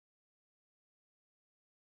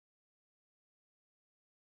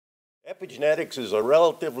Epigenetics is a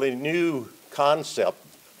relatively new concept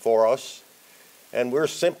for us, and we're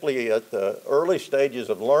simply at the early stages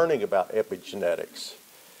of learning about epigenetics.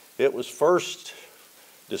 It was first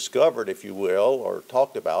discovered, if you will, or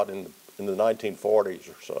talked about in the 1940s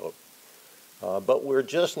or so. But we're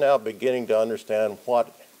just now beginning to understand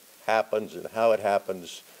what happens and how it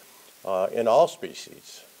happens in all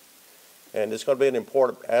species. And it's going to be an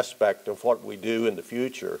important aspect of what we do in the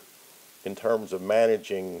future in terms of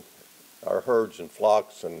managing our herds and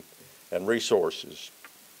flocks and resources.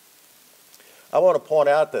 I want to point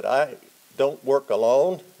out that I don't work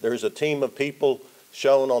alone. There's a team of people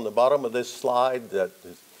shown on the bottom of this slide that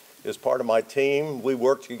is part of my team. We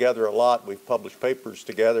work together a lot. We've published papers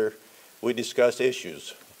together. We discuss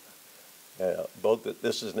issues.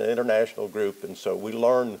 This is an international group, and so we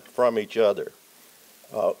learn from each other.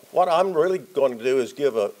 What I'm really going to do is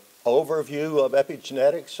give an overview of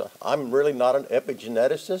epigenetics. I'm really not an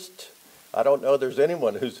epigeneticist. I don't know there's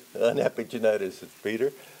anyone who's an epigeneticist,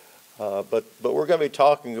 Peter. But we're going to be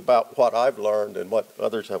talking about what I've learned and what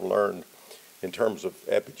others have learned in terms of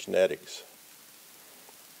epigenetics.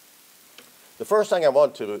 The first thing I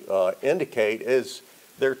want to indicate is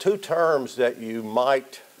there are two terms that you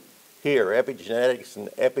might hear, epigenetics and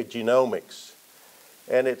epigenomics.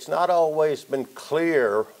 And it's not always been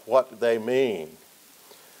clear what they mean.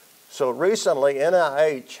 So recently,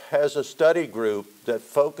 NIH has a study group that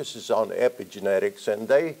focuses on epigenetics, and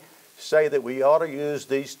they say that we ought to use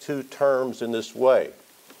these two terms in this way.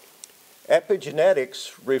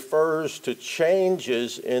 Epigenetics refers to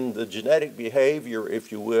changes in the genetic behavior, if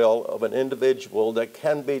you will, of an individual that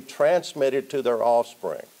can be transmitted to their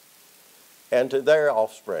offspring, and to their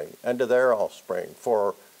offspring, and to their offspring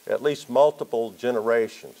for at least multiple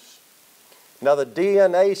generations. Now, the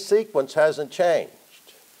DNA sequence hasn't changed,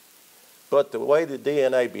 but the way the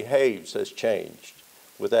DNA behaves has changed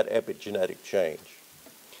with that epigenetic change.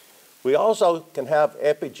 We also can have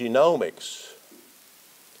epigenomics,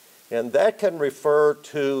 and that can refer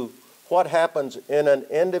to what happens in an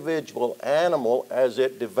individual animal as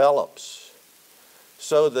it develops,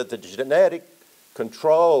 so that the genetic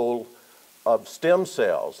control of stem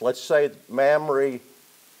cells, let's say mammary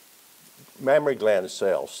gland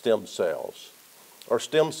cells, stem cells, or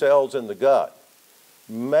stem cells in the gut,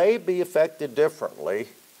 may be affected differently,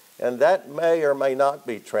 and that may or may not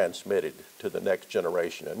be transmitted to the next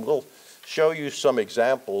generation. And we'll show you some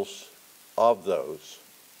examples of those.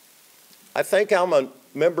 I think I'm a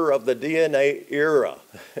member of the DNA era,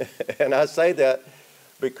 and I say that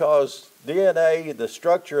because DNA, the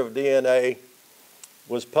structure of DNA,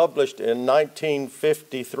 was published in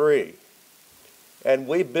 1953. And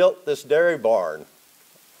we built this dairy barn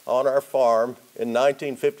on our farm in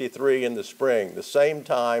 1953 in the spring, the same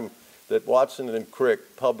time that Watson and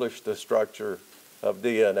Crick published the structure of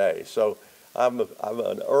DNA. So I'm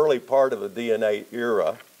an early part of the DNA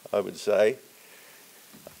era, I would say.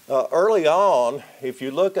 Early on, if you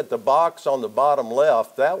look at the box on the bottom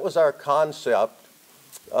left, that was our concept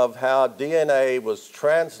of how DNA was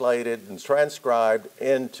translated and transcribed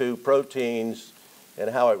into proteins and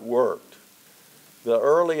how it worked. The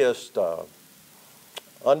earliest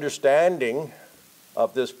understanding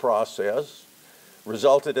of this process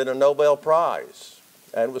resulted in a Nobel Prize,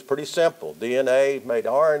 and it was pretty simple. DNA made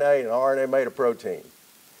RNA, and RNA made a protein.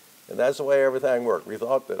 And that's the way everything worked. We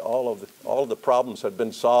thought that all of the problems had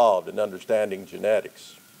been solved in understanding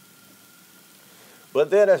genetics.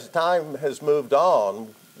 But then as time has moved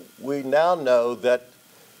on, we now know that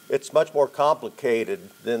it's much more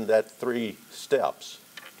complicated than that 3 steps.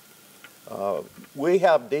 We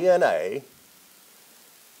have DNA,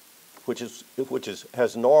 which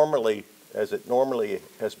has normally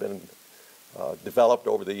has been developed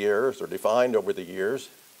over the years or defined over the years.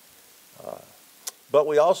 But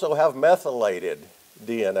we also have methylated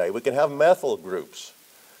DNA. We can have methyl groups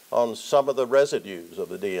on some of the residues of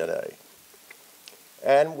the DNA.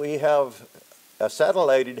 And we have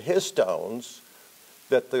acetylated histones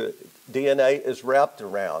that the DNA is wrapped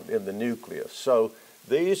around in the nucleus. So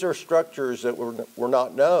these are structures that were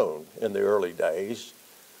not known in the early days,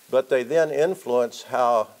 but they then influence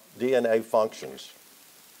how DNA functions.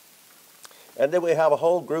 And then we have a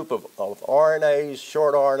whole group of RNAs,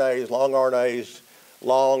 short RNAs,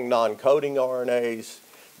 long non-coding RNAs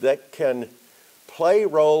that can play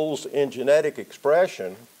roles in genetic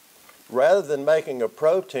expression. Rather than making a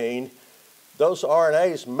protein, those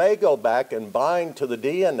RNAs may go back and bind to the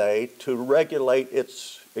DNA to regulate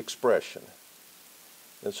its expression.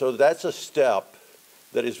 And so that's a step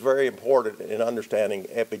that is very important in understanding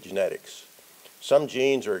epigenetics. Some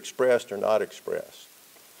genes are expressed or not expressed.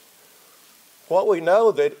 what we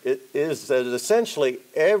know that it is that essentially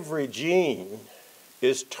every gene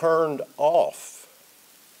is turned off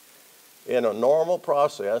in a normal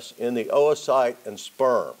process in the oocyte and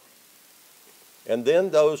sperm. And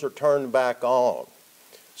then those are turned back on.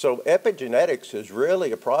 So epigenetics is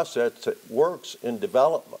really a process that works in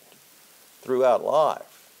development throughout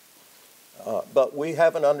life. But we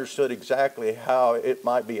haven't understood exactly how it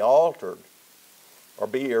might be altered or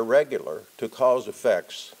be irregular to cause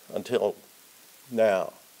effects until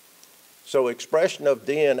now. So expression of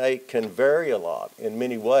DNA can vary a lot in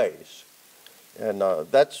many ways. And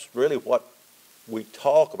that's really what we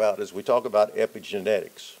talk about as we talk about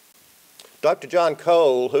epigenetics. Dr. John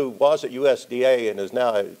Cole, who was at USDA and is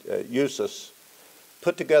now at USUS,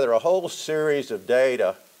 put together a whole series of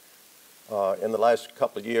data in the last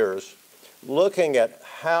couple of years looking at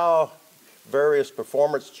how various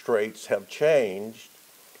performance traits have changed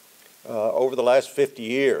over the last 50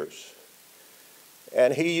 years.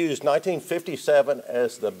 And he used 1957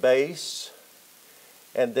 as the base,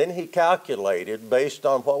 and then he calculated, based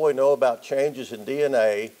on what we know about changes in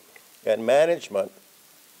DNA and management,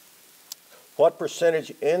 what percentage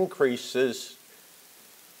increases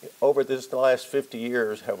over this last 50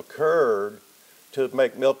 years have occurred to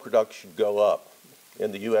make milk production go up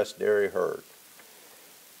in the U.S. dairy herd.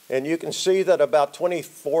 And you can see that about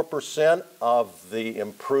 24% of the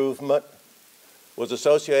improvement was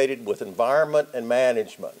associated with environment and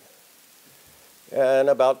management. And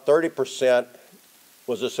about 30%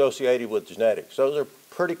 was associated with genetics. Those are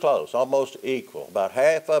pretty close, almost equal. About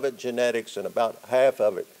half of it genetics and about half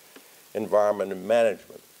of it environment and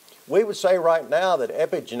management. We would say right now that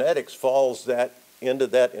epigenetics falls into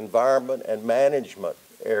that environment and management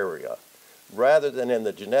area rather than in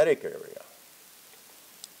the genetic area,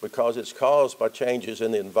 because it's caused by changes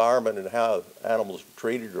in the environment and how animals are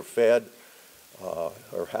treated or fed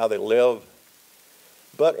or how they live.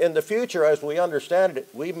 But in the future, as we understand it,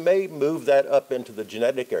 we may move that up into the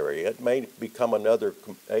genetic area. It may become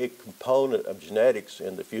a component of genetics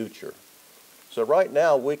in the future. So right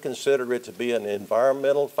now, we consider it to be an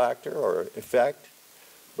environmental factor or effect,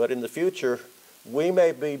 but in the future, we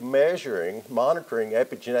may be monitoring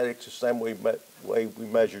epigenetics the same way we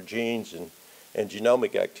measure genes and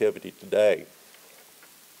genomic activity today.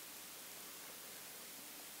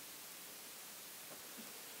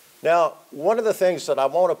 Now, one of the things that I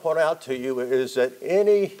want to point out to you is that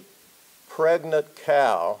any pregnant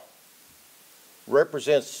cow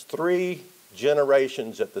represents 3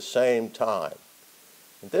 generations at the same time.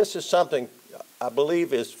 And this is something I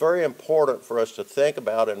believe is very important for us to think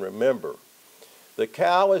about and remember. The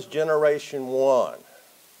cow is generation 1.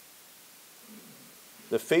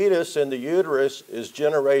 The fetus in the uterus is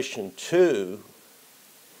generation 2,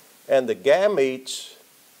 and the gametes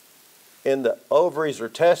in the ovaries or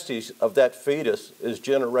testes of that fetus is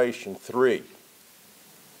generation 3.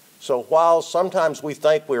 So while sometimes we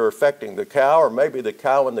think we're affecting the cow, or maybe the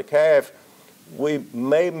cow and the calf, we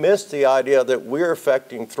may miss the idea that we're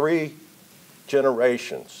affecting 3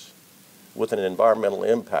 generations with an environmental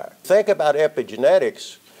impact. Think about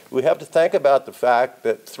epigenetics, we have to think about the fact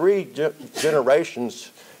that 3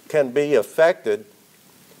 generations can be affected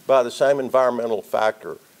by the same environmental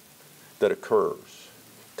factor that occurs.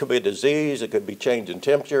 It could be a disease, it could be change in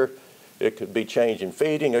temperature, it could be change in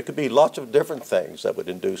feeding, it could be lots of different things that would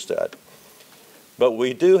induce that. But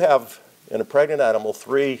we do have, in a pregnant animal,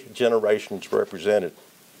 3 generations represented.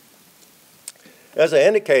 As I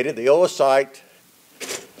indicated, the oocyte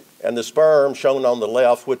and the sperm shown on the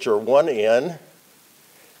left, which are 1 N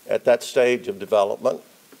at that stage of development,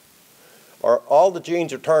 all the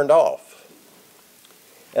genes are turned off.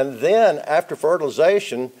 And then after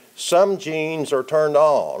fertilization, some genes are turned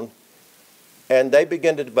on and they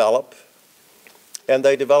begin to develop, and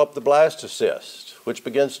they develop the blastocyst, which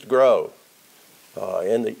begins to grow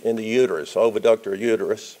in the uterus, oviductor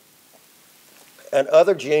uterus. And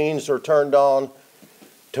other genes are turned on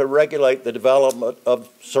to regulate the development of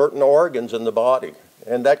certain organs in the body.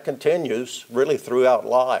 And that continues really throughout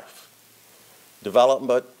life.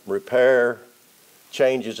 Development, repair,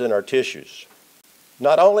 changes in our tissues.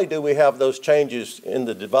 Not only do we have those changes in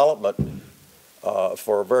the development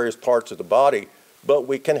for various parts of the body, but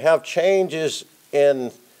we can have changes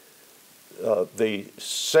in the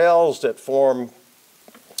cells that form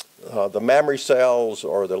the mammary cells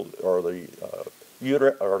or the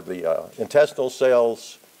intestinal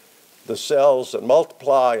cells, the cells that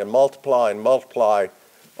multiply and multiply and multiply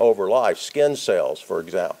over life. Skin cells, for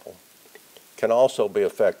example, can also be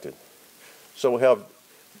affected. So we have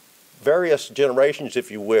various generations, if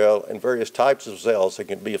you will, and various types of cells that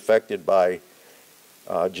can be affected by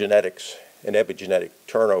genetics and epigenetic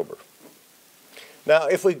turnover. Now,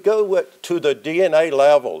 if we go to the DNA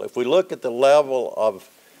level, if we look at the level of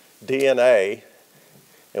DNA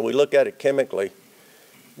and we look at it chemically,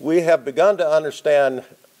 we have begun to understand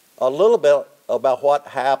a little bit about what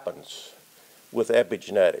happens with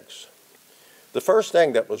epigenetics. The first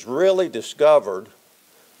thing that was really discovered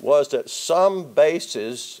was that some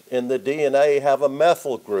bases in the DNA have a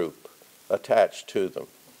methyl group attached to them.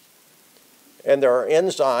 And there are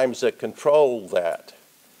enzymes that control that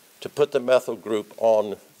to put the methyl group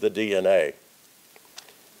on the DNA.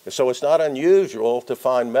 So it's not unusual to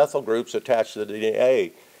find methyl groups attached to the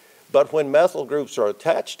DNA. But when methyl groups are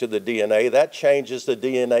attached to the DNA, that changes the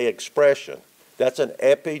DNA expression. That's an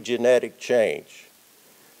epigenetic change.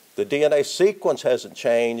 The DNA sequence hasn't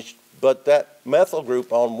changed, but that methyl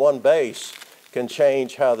group on one base can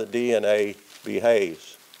change how the DNA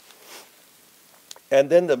behaves. And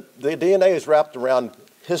then the DNA is wrapped around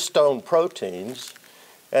histone proteins,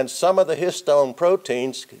 and some of the histone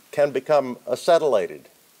proteins can become acetylated.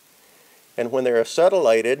 And when they're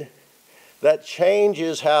acetylated, that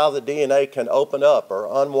changes how the DNA can open up or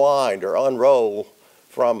unwind or unroll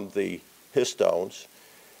from the histones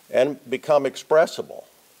and become expressible.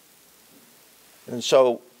 And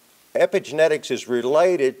so epigenetics is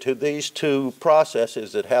related to these two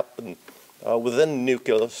processes that happen within the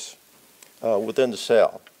nucleus, within the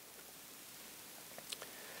cell.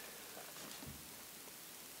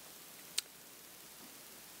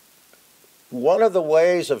 One of the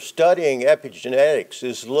ways of studying epigenetics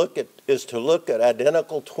is to look at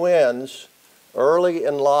identical twins early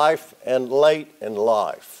in life and late in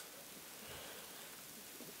life.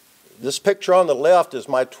 This picture on the left is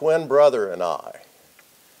my twin brother and I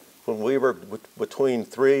when we were between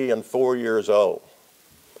 3 and 4 years old.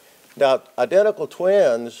 Now, identical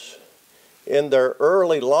twins in their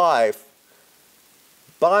early life,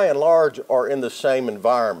 by and large, are in the same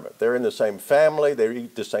environment. They're in the same family, they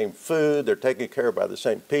eat the same food, they're taken care of by the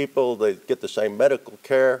same people, they get the same medical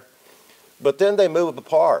care. But then they move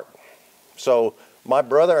apart. So my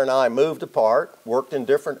brother and I moved apart, worked in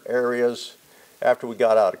different areas after we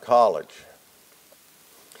got out of college.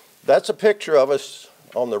 That's a picture of us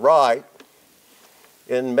on the right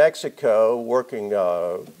in Mexico working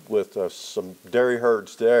with some dairy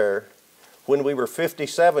herds there when we were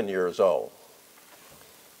 57 years old.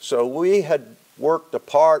 So we had worked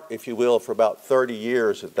apart, if you will, for about 30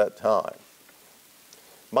 years at that time.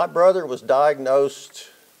 My brother was diagnosed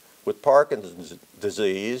with Parkinson's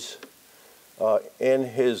disease in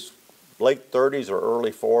his late 30s or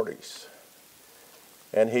early 40s.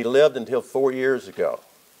 And he lived until 4 years ago.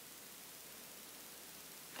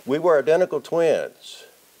 We were identical twins.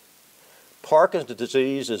 Parkinson's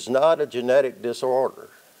disease is not a genetic disorder,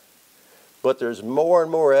 but there's more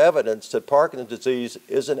and more evidence that Parkinson's disease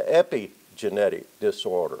is an epigenetic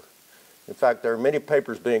disorder. In fact, there are many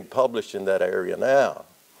papers being published in that area now.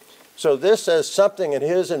 So this says something in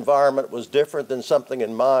his environment was different than something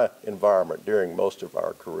in my environment during most of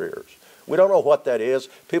our careers. We don't know what that is.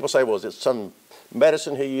 People say, well, was it some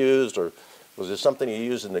medicine he used, or was it something he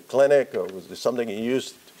used in the clinic, or was it something he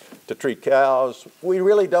used to treat cows? We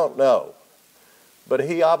really don't know. But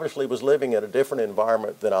he obviously was living in a different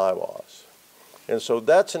environment than I was. And so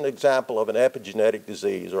that's an example of an epigenetic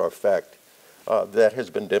disease or effect that has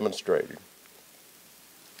been demonstrated.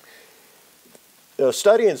 A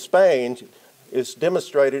study in Spain is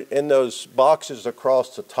demonstrated in those boxes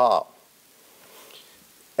across the top.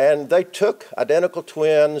 And they took identical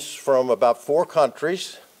twins from about 4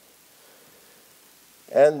 countries,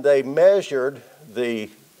 and they measured the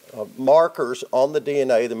markers on the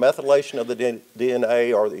DNA, the methylation of the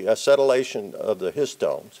DNA or the acetylation of the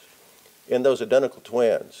histones in those identical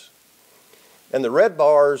twins. And the red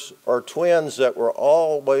bars are twins that were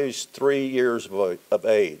always 3 years of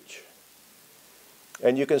age.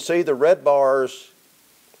 And you can see the red bars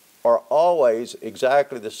are always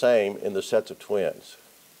exactly the same in the sets of twins.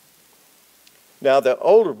 Now, the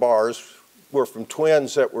older bars were from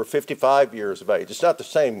twins that were 55 years of age. It's not the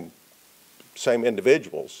same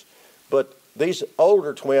individuals, but these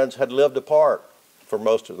older twins had lived apart for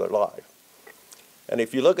most of their life. And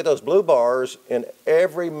if you look at those blue bars, in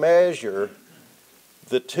every measure,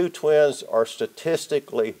 the two twins are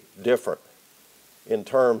statistically different in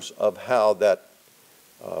terms of how that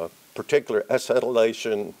particular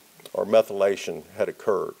acetylation or methylation had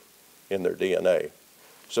occurred in their DNA.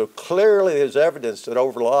 So clearly there's evidence that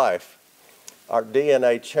over life, our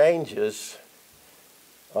DNA changes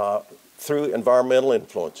through environmental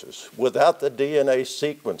influences without the DNA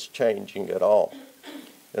sequence changing at all.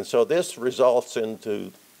 And so this results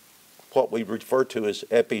into what we refer to as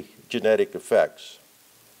epigenetic effects.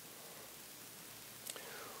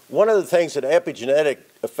 One of the things that epigenetic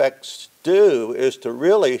effects do is to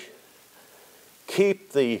really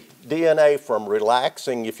keep the DNA from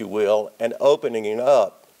relaxing, if you will, and opening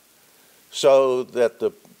up so that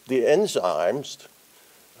the enzymes,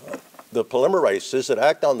 the polymerases that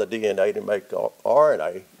act on the DNA to make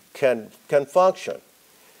RNA can function.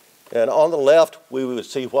 And on the left, we would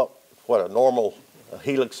see what a normal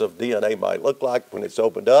helix of DNA might look like when it's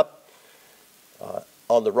opened up.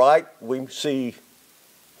 On the right, we see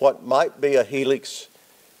what might be a helix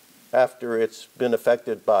after it's been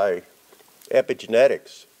affected by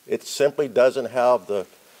epigenetics. It simply doesn't have the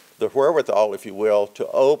wherewithal, if you will, to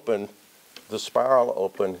open the spiral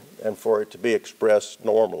open and for it to be expressed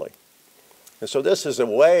normally. And so this is a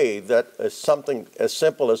way that something as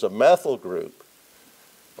simple as a methyl group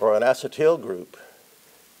or an acetyl group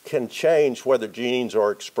can change whether genes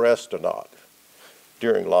are expressed or not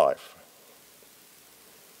during life.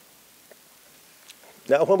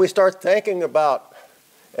 Now, when we start thinking about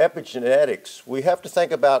epigenetics, we have to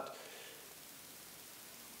think about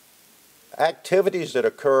activities that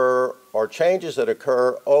occur or changes that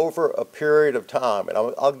occur over a period of time. And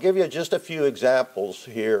I'll give you just a few examples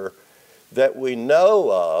here that we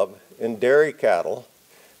know of in dairy cattle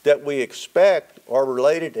that we expect are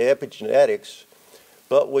related to epigenetics,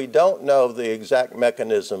 but we don't know the exact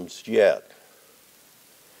mechanisms yet.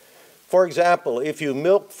 For example, if you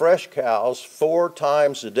milk fresh cows 4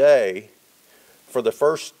 times a day for the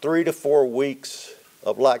first 3 to 4 weeks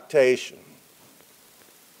of lactation,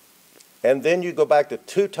 and then you go back to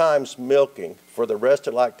 2 times milking for the rest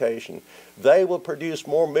of lactation, they will produce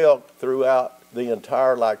more milk throughout the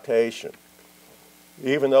entire lactation,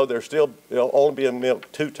 even though they'll only be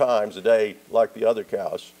milked 2 times a day like the other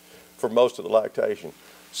cows for most of the lactation.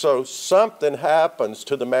 So something happens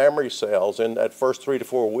to the mammary cells in that first 3 to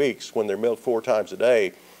 4 weeks when they're milked 4 times a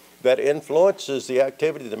day that influences the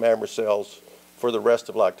activity of the mammary cells for the rest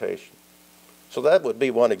of lactation. So that would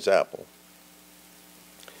be one example.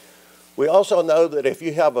 We also know that if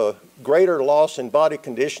you have a greater loss in body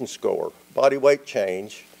condition score, body weight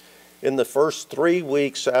change, in the first 3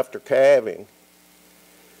 weeks after calving,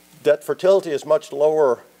 that fertility is much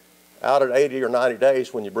lower out at 80 or 90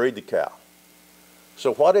 days when you breed the cow.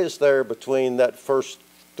 So what is there between that first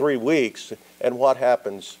 3 weeks and what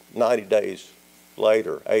happens 90 days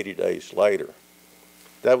later, 80 days later?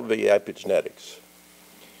 That would be epigenetics.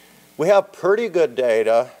 We have pretty good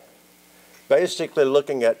data basically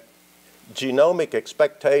looking at genomic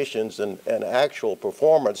expectations and actual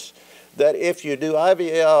performance that if you do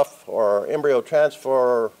IVF or embryo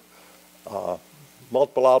transfer,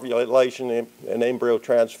 multiple ovulation and embryo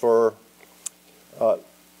transfer,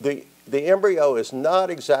 the embryo is not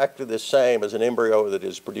exactly the same as an embryo that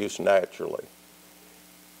is produced naturally.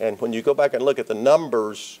 And when you go back and look at the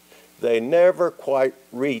numbers, they never quite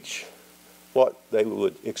reach what they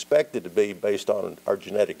would expect it to be based on our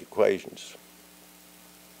genetic equations.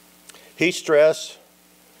 Heat stress,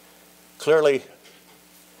 clearly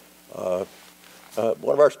one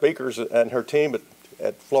of our speakers and her team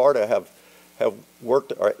at Florida have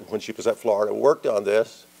worked, or when she was at Florida, worked on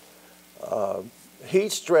this.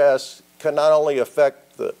 Heat stress can not only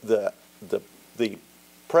affect the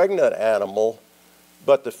pregnant animal,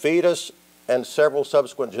 but the fetus and several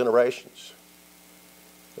subsequent generations.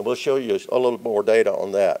 And we'll show you a little more data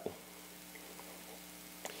on that.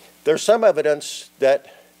 There's some evidence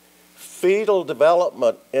that fetal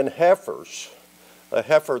development in heifers, a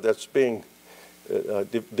heifer that's being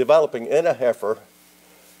developing in a heifer,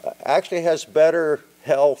 actually has better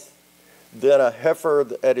health than a heifer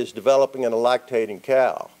that is developing in a lactating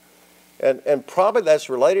cow. And probably that's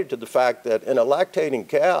related to the fact that in a lactating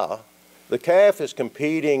cow, the calf is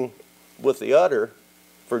competing with the udder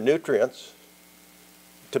for nutrients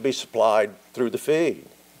to be supplied through the feed.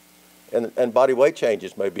 And body weight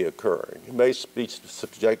changes may be occurring. It may be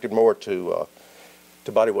subjected more to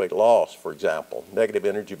body weight loss, for example, negative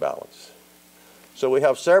energy balance. So we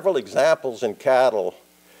have several examples in cattle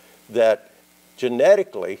that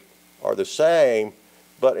genetically are the same,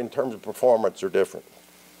 but in terms of performance are different.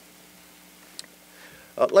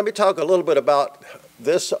 Let me talk a little bit about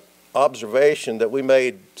this observation that we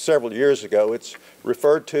made several years ago. It's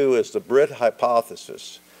referred to as the Britt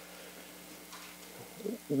hypothesis.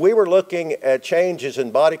 We were looking at changes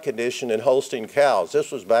in body condition in Holstein cows.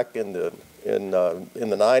 This was back in the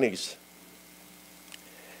 90s.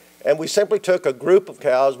 And we simply took a group of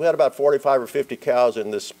cows. We had about 45 or 50 cows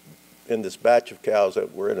in this batch of cows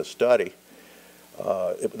that were in a study.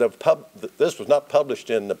 This was not published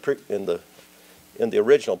in the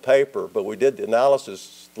original paper, but we did the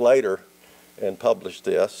analysis later and published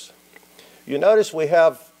this. You notice we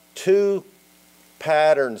have 2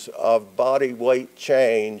 patterns of body weight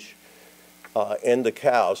change in the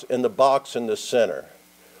cows, in the box in the center.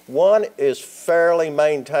 One is fairly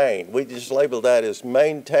maintained. We just labeled that as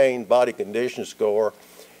maintained body condition score.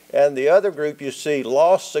 And the other group you see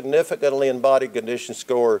lost significantly in body condition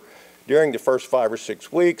score during the first 5 or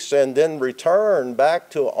 6 weeks and then returned back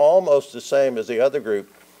to almost the same as the other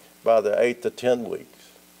group by the 8th to 10 weeks.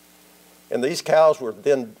 And these cows were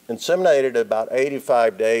then inseminated about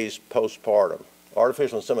 85 days postpartum,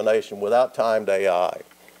 artificial insemination without timed AI.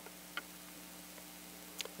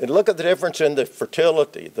 And look at the difference in the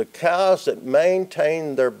fertility. The cows that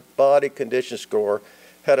maintained their body condition score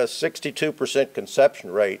had a 62%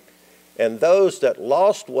 conception rate, and those that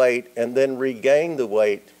lost weight and then regained the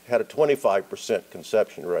weight had a 25%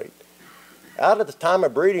 conception rate. Out at the time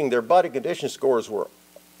of breeding, their body condition scores were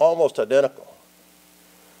almost identical,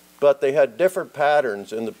 but they had different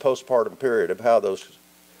patterns in the postpartum period of how those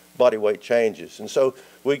body weight changes. And so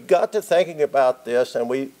we got to thinking about this, and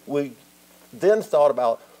we then thought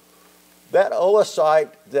about that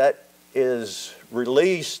oocyte that is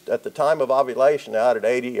released at the time of ovulation out at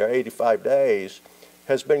 80 or 85 days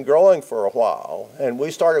has been growing for a while, and we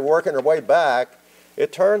started working our way back.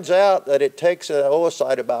 It turns out that it takes an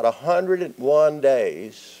oocyte about 101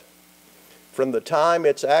 days from the time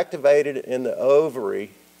it's activated in the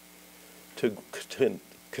ovary to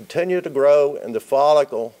continue to grow in the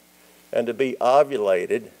follicle and to be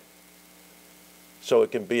ovulated so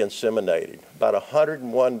it can be inseminated, about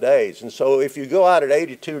 101 days. And so if you go out at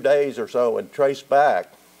 82 days or so and trace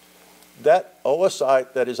back, that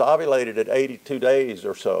oocyte that is ovulated at 82 days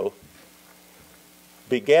or so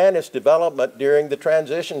began its development during the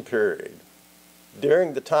transition period,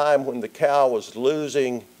 during the time when the cow was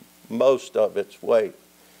losing most of its weight.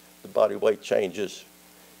 The body weight changes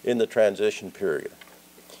in the transition period.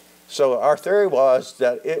 So our theory was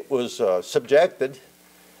that it was subjected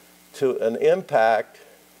to an impact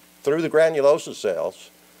through the granulosa cells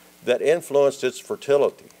that influenced its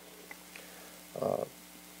fertility.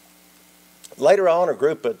 Later on, a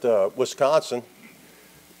group at Wisconsin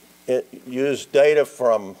used data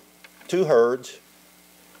from 2 herds.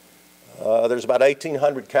 There's about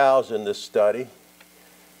 1,800 cows in this study.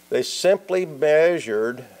 They simply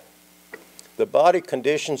measured the body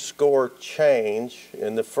condition score change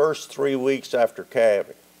in the first 3 weeks after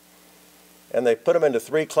calving. And they put them into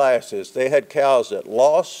 3 classes. They had cows that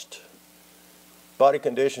lost body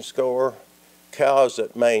condition score, cows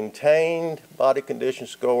that maintained body condition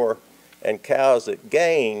score, and cows that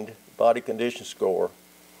gained body condition score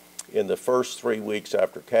in the first 3 weeks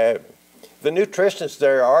after calving. The nutritionists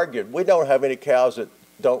there argued, we don't have any cows that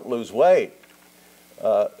don't lose weight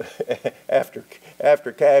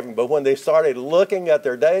after calving, but when they started looking at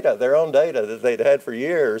their data, their own data that they'd had for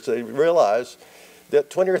years, they realized that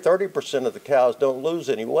 20 or 30% of the cows don't lose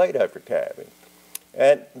any weight after calving.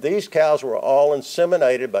 And these cows were all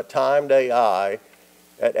inseminated by timed AI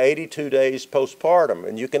at 82 days postpartum.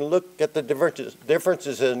 And you can look at the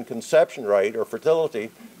differences in conception rate or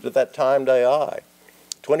fertility with that timed AI.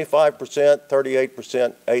 25%,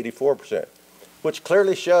 38%, 84%, which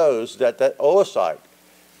clearly shows that that oocyte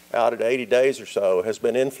out at 80 days or so has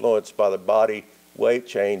been influenced by the body weight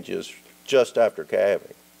changes just after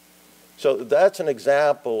calving. So that's an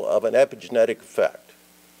example of an epigenetic effect.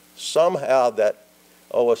 Somehow that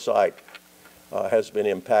oocyte has been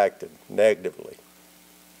impacted negatively.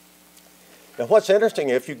 Now what's interesting,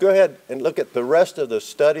 if you go ahead and look at the rest of the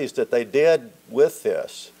studies that they did with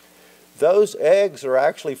this, those eggs are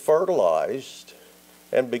actually fertilized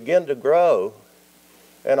and begin to grow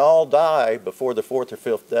and all die before the 4th or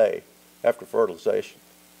 5th day after fertilization.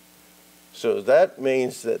 So that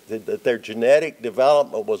means that their genetic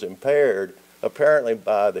development was impaired apparently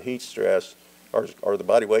by the heat stress or the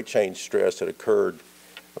body weight change stress that occurred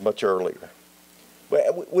much earlier.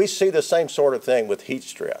 We see the same sort of thing with heat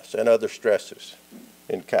stress and other stresses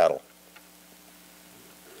in cattle.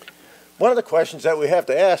 One of the questions that we have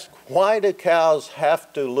to ask, why do cows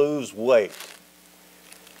have to lose weight?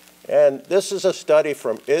 And this is a study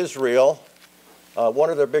from Israel, one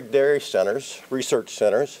of their big dairy centers, research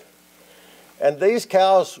centers. And these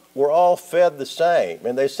cows were all fed the same,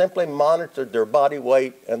 and they simply monitored their body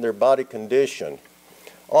weight and their body condition.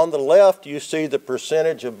 On the left, you see the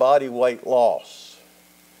percentage of body weight loss.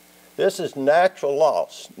 This is natural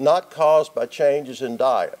loss, not caused by changes in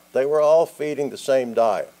diet. They were all feeding the same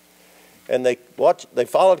diet. And they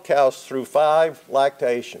followed cows through 5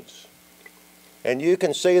 lactations. And you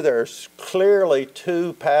can see there's clearly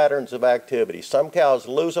 2 patterns of activity. Some cows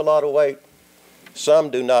lose a lot of weight. Some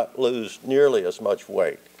do not lose nearly as much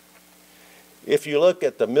weight. If you look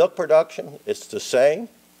at the milk production, it's the same.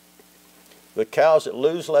 The cows that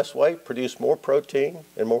lose less weight produce more protein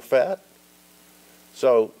and more fat.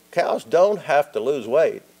 So cows don't have to lose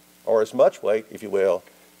weight, or as much weight, if you will,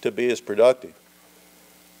 to be as productive.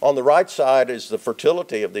 On the right side is the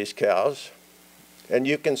fertility of these cows. And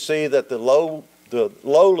you can see that the low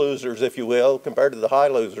losers, if you will, compared to the high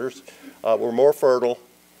losers, were more fertile.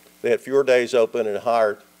 They had fewer days open and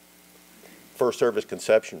higher first service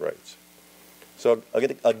conception rates. So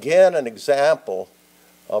again, an example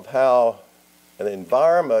of how an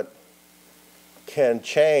environment can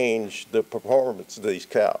change the performance of these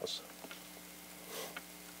cows.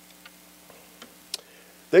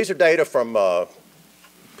 These are data from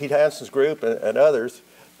Pete Hansen's group and others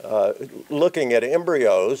looking at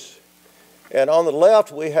embryos. And on the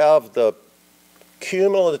left, we have the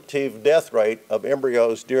cumulative death rate of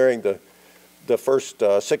embryos during the first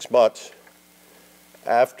 6 months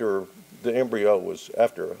after the embryo was,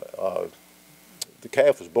 after the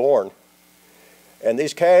calf was born. And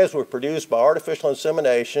these calves were produced by artificial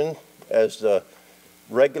insemination as the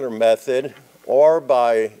regular method, or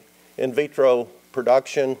by in vitro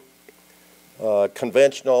production,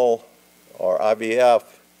 conventional or IVF,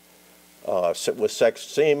 with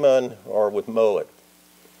sexed semen or with moed.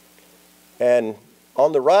 And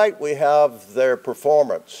on the right, we have their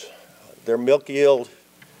performance, their milk yield,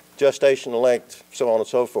 gestation length, so on and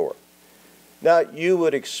so forth. Now, you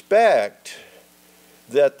would expect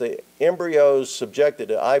that the embryos subjected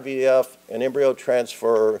to IVF and embryo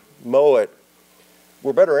transfer moed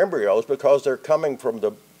were better embryos because they're coming from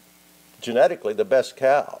the genetically the best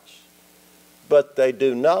cows. But they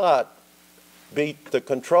do not beat the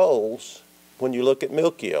controls when you look at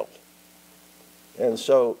milk yield. And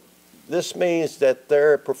so this means that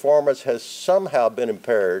their performance has somehow been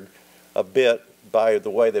impaired a bit by the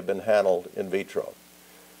way they've been handled in vitro.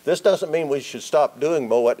 This doesn't mean we should stop doing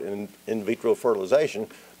moed in vitro fertilization,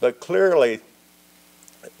 but clearly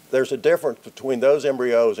there's a difference between those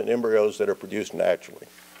embryos and embryos that are produced naturally.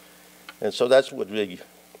 And so that would be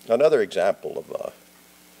another example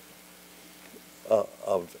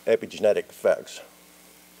of epigenetic effects.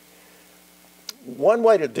 One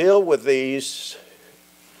way to deal with these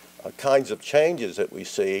kinds of changes that we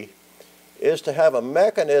see is to have a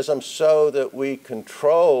mechanism so that we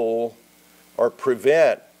control or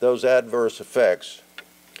prevent those adverse effects.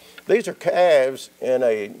 These are calves in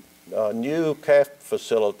a new calf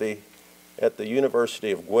facility at the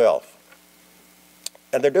University of Guelph.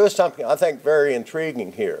 And they're doing something I think very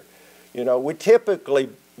intriguing here. You know, we typically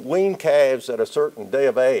wean calves at a certain day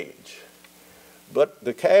of age, but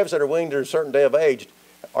the calves that are weaned at a certain day of age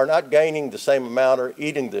are not gaining the same amount or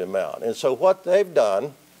eating the amount. And so what they've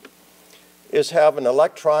done is have an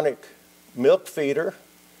electronic milk feeder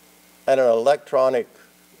and an electronic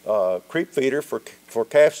creep feeder for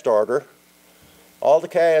calf starter. All the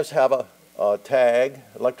calves have a tag,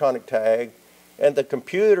 electronic tag, and the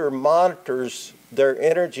computer monitors their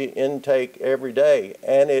energy intake every day,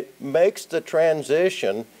 and it makes the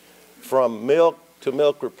transition from milk to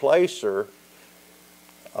milk replacer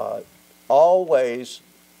always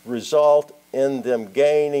result in them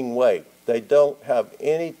gaining weight. They don't have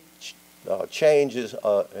any changes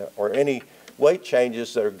or any weight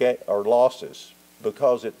changes that are losses,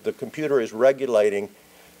 because the computer is regulating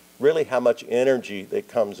really how much energy that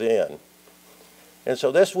comes in. And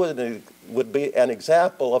so this would be an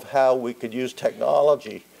example of how we could use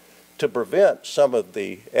technology to prevent some of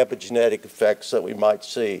the epigenetic effects that we might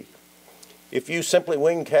see. If you simply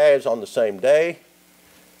wean calves on the same day,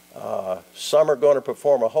 some are going to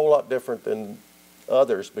perform a whole lot different than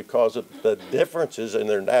others because of the differences in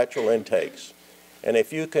their natural intakes. And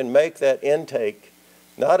if you can make that intake,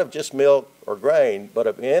 not of just milk or grain, but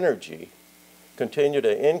of energy, continue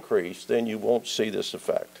to increase, then you won't see this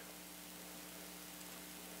effect.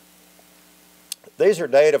 These are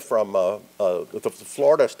data from the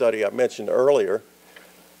Florida study I mentioned earlier.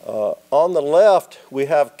 On the left, we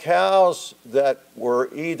have cows that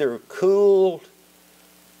were either cooled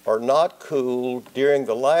or not cooled during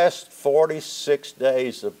the last 46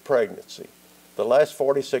 days of pregnancy, the last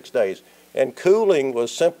 46 days. And cooling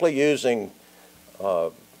was simply using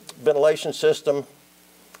ventilation system,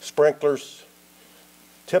 sprinklers,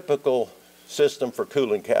 typical system for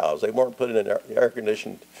cooling cows. They weren't put in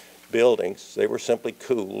air-conditioned buildings. They were simply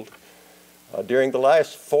cooled during the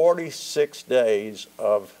last 46 days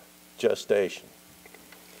of gestation.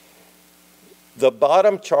 The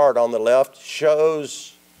bottom chart on the left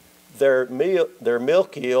shows their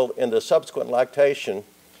milk yield in the subsequent lactation,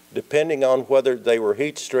 depending on whether they were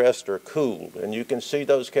heat stressed or cooled. And you can see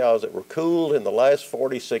those cows that were cooled in the last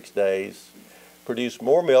 46 days produced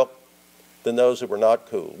more milk than those that were not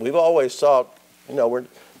cooled. We've always thought, you know,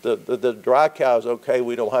 The dry cow is okay,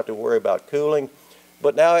 we don't have to worry about cooling,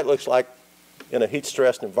 but now it looks like in a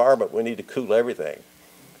heat-stressed environment we need to cool everything,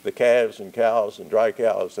 the calves and cows and dry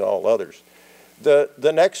cows and all others.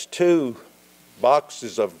 The next two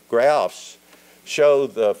boxes of graphs show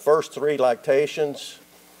the first 3 lactations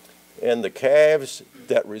and the calves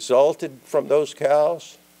that resulted from those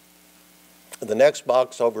cows. The next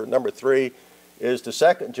box over number 3 is the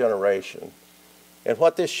second generation. And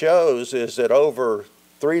what this shows is that over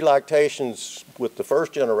 3 lactations with the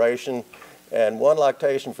first generation and 1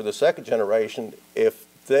 lactation for the second generation, if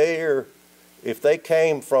they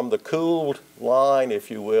came from the cooled line, if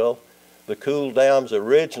you will, the cooled dams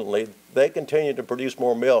originally, they continue to produce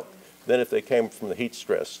more milk than if they came from the heat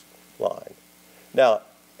stress line. Now,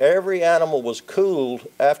 every animal was cooled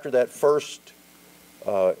after that first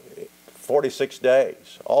 46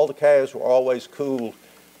 days. All the calves were always cooled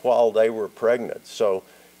while they were pregnant. So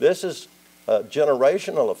this is a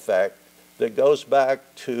generational effect that goes back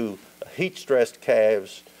to heat-stressed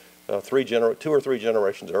calves 2 or 3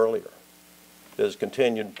 generations earlier. That has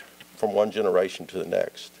continued from one generation to the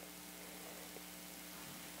next.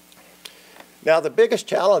 Now, the biggest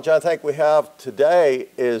challenge I think we have today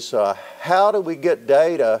is how do we get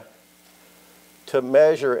data to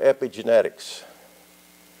measure epigenetics?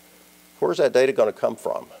 Where's that data going to come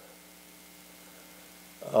from?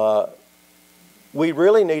 We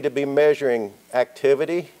really need to be measuring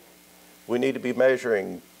activity. We need to be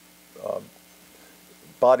measuring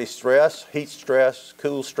body stress, heat stress,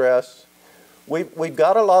 cool stress. We've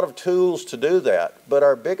got a lot of tools to do that, but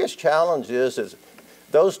our biggest challenge is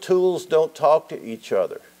those tools don't talk to each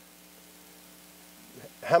other.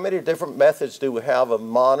 How many different methods do we have of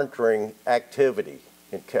monitoring activity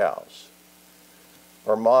in cows,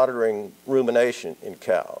 or monitoring rumination in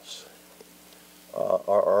cows,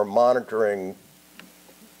 or monitoring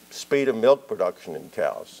speed of milk production in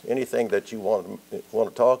cows, anything that you want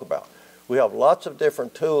to talk about? We have lots of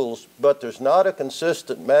different tools, but there's not a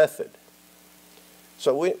consistent method.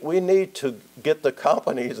 So we need to get the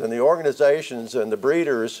companies and the organizations and the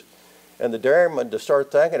breeders and the dairymen to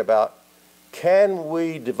start thinking about, can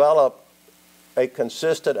we develop a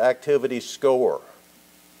consistent activity score?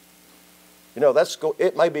 You know,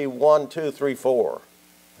 it may be 1, 2, 3, 4,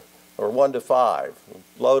 or 1 to 5,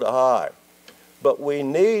 low to high. But we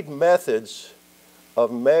need methods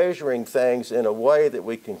of measuring things in a way that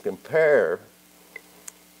we can compare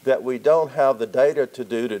that we don't have the data to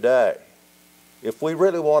do today. If we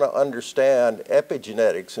really want to understand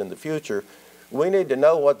epigenetics in the future, we need to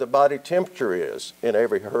know what the body temperature is in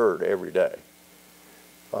every herd every day.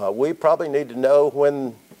 We probably need to know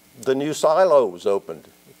when the new silo was opened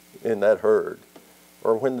in that herd,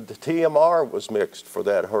 or when the TMR was mixed for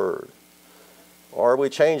that herd, or we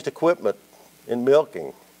changed equipment in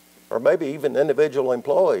milking, or maybe even individual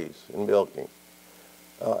employees in milking.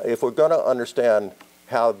 If we're going to understand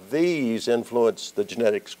how these influence the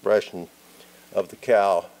genetic expression of the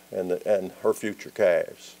cow and her future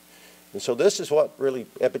calves. And so this is what really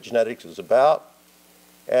epigenetics is about.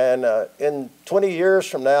 And in 20 years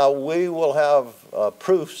from now, we will have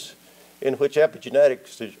proofs in which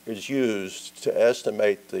epigenetics is used to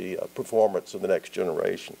estimate the performance of the next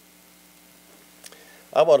generation.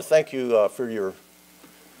 I want to thank you for your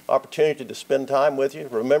opportunity to spend time with you.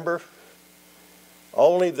 Remember,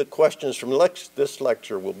 only the questions from this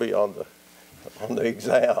lecture will be on the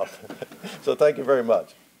exam. So thank you very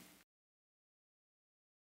much.